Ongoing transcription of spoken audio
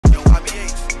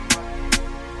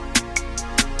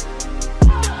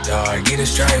hard. Get it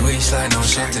straight, we slide no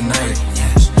shit tonight.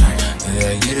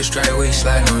 Yeah, get it straight, we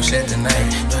slide no shit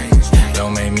tonight.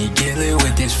 Don't make me get lit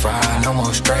with this fire, no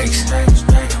more strikes.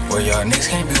 Well, y'all niggas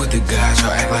can't be with the guys,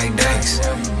 y'all act like dykes.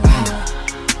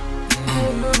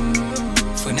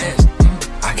 Finesse.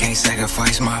 I can't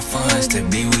sacrifice my funds to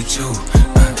be with you.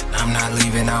 I'm not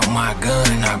leaving out my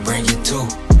gun, I bring you too.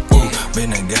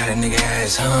 Been a guy, nigga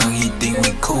ass hung, he think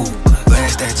we cool.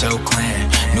 Blast at your clan,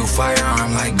 new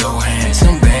firearm like go hand.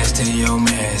 Some bands to your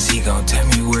mans, he gon' tell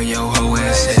me where your hoe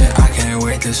ass at. I can't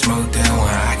wait to smoke that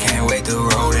one, I can't wait to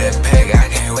roll that pack. I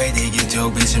can't wait to get your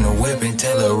bitch in the whip and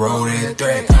tell her roll that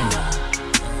threat.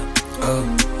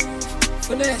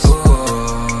 Finesse.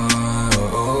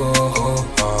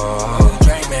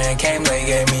 Drake man came late,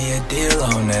 gave me a deal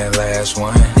on that last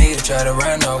one. Nigga try to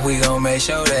run off, we gon' make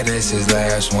sure that this his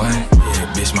last one.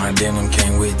 Yeah, bitch, my denim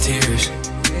came with tears.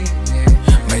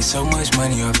 Made so much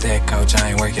money off that couch, I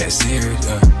ain't work at Sears.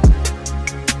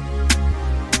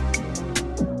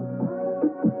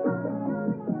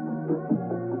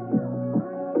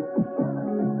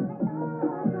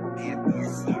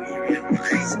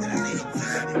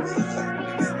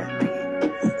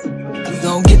 We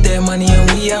gon' get that money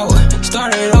and we out.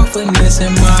 Started off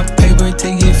finessing my paper to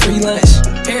get free lunch.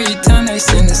 Every time they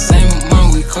send the same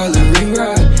amount, we call it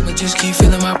re-ride. But just keep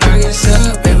filling my pockets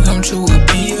up, baby, come true a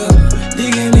be up.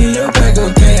 Digging in your back,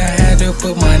 okay, I had to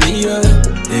put my knee up.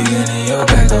 Digging in your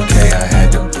back, okay, I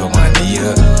had to put my knee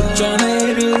up. Tryna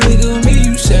hit a nigga me,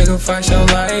 you sacrifice your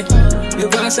life.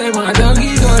 If I say my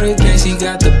doggy go to case, he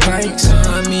got the pints.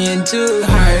 Me and Jug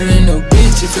higher than a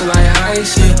bitch, it feel like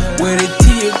ice shit. With a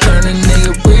T, you turn a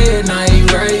nigga bread, now he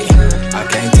right. I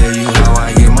can't tell you how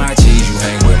I get my cheese, you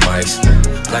hang with mice.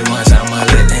 Like once I'ma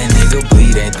let that nigga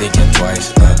bleed, ain't thinking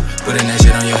twice. Putting that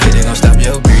shit on your head, they gon' stop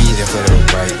your breathing for the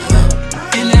right.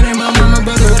 And that ain't my mama,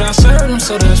 brother, but I served him,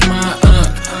 so that's my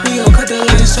aunt. We gon' cut the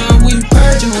lights off, we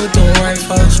purging with the white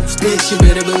folks. Bitch, you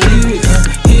better believe it,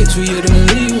 hits we you to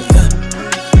believe it.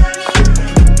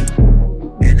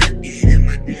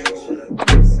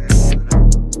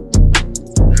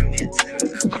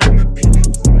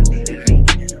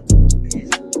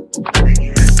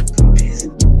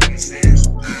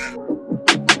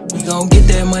 We gon' get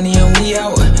that money and we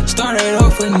out. Started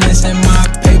off finessing my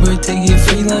paper to get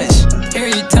free lunch.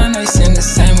 Every time they send the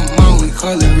same amount, we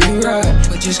call it re-ride.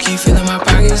 But just keep filling my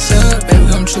pockets up, baby,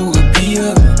 come true a be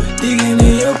up. Digging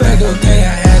in your back, okay,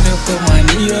 I had to put my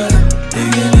knee up.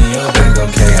 Digging in your back,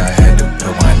 okay, I had to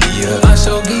put my knee up. I'm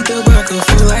so geeked up, I could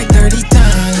feel like 30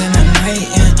 times in a night,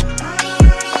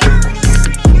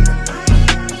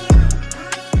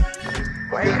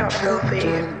 Wake up,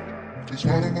 filthy. Just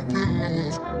one of my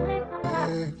pillows.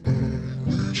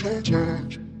 Need your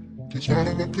touch. Just one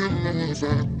of my pillows.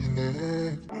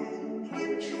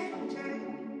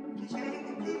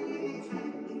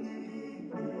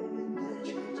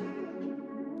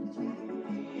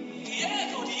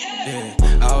 Yeah,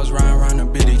 I was riding around the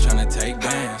bitty tryna take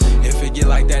bands. If it get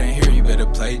like that in here, you better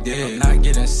play dead. I'm not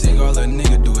getting sick, all a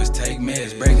nigga do is take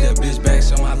meds. Break that bitch back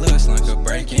so my looks like a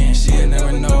break-in. She'll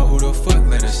never know who the fuck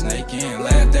let her snake in.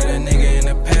 Laughed at a nigga in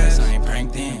the past, I ain't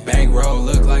pranked in. Bankroll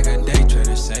look like a day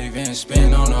trader saving.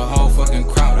 Spin on the whole fucking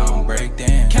crowd, I don't break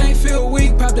down. Can't feel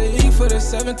weak, pop the E for the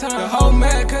 7th time. The whole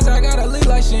mad cause I got a lead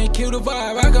like she ain't kill the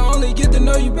vibe. I can only get to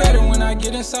know you better when I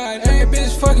get inside. Every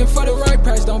bitch fucking for the right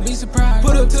price, don't be surprised.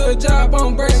 Put up to a job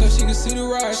on break so she can see the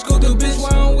ride. Scoop the bitch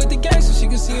while I'm with the gang so she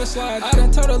can see her slide. I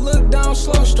done told her look down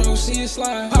slow stroke, see it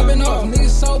slide. Popping off, niggas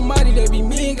so mighty they be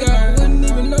mean guy. Wouldn't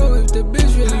even know if the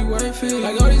bitch really worth it.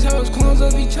 Like all these hoes clones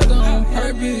of each other on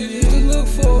purpose. Used to look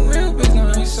for a real bitch, now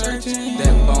I ain't searching.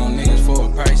 That bone niggas for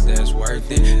a price that's worth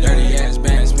it. Dirty ass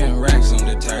band spend racks on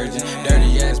detergent.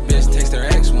 Dirty ass bitch text her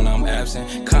ex when I'm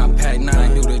absent. Compact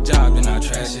 9 do the job then I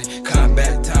trash it.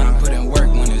 Combat time, put in work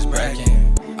when it's bragging.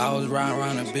 I was riding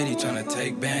around a bitty tryna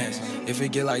take bands. If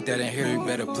it get like that in here, you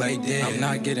better play dead. I'm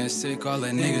not getting sick, all a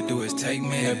nigga do is take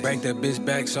meds. Break that bitch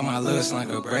back so my looks like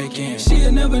a break-in.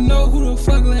 She'll never know who the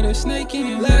fuck let her snake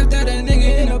in. Laughed at a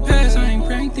nigga in the past, I ain't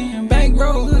pranked in.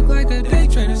 Bankroll look like a day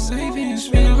trader saving.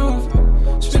 Spin it off,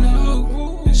 spin it off.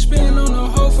 And spin on the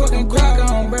whole fucking clock, I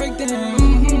don't break down.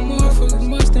 Motherfuckers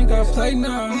must think I play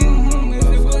now. If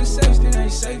it was safe, then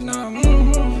ain't safe now.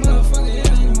 Motherfucker, yeah,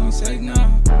 ain't even safe now.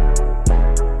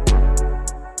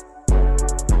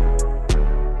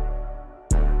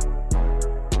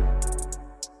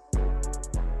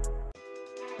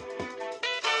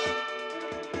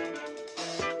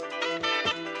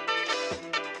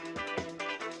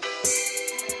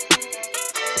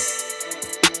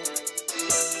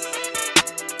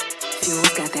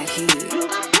 Fuel's got that heat.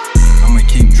 I'ma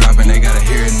keep dropping, they gotta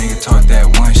hear a nigga talk that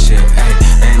one shit. Ay,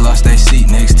 lost their seat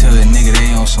next to a nigga,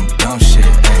 they on some dumb shit.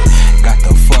 Ay, got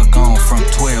the fuck on from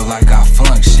 12 like I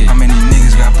flunked shit. How many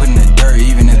niggas got put in the dirt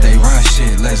even if they run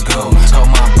shit? Let's go. Told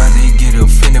my brother he get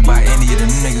offended by any of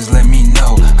them niggas, let me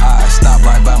know. I stop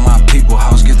right by my people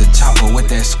house, get the chopper with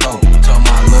that scope. Told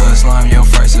my little slime, your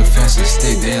first offense is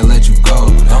stick, they'll let you go.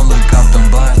 Don't look out them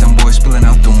blinds, them boys spilling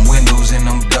out them windows and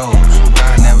them doors.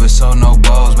 I never sold no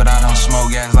bowls, but I don't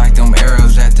smoke gas like them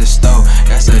arrows at the stove.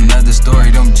 That's another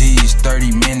story, them G's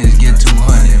 30 minutes get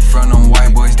 200. From them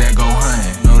white boys that go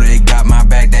hunting. Know they got my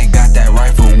back, they got that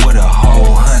rifle with a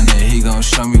whole 100. He gon'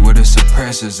 show me where the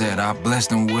suppressor's at. I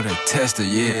blessed him with a tester,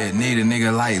 yeah. Need a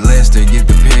nigga like Lester, get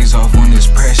the pigs off when there's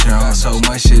pressure on. Got so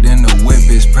much shit in the whip,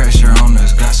 it's pressure on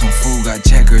us. Got some food, got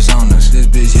checkers on us. This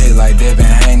bitch hit like Devin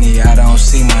Haney, I don't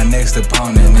see my next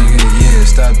opponent, nigga. Yeah,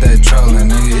 stop that trolling,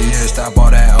 nigga. Yeah, stop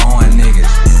all that owing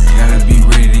niggas. Gotta be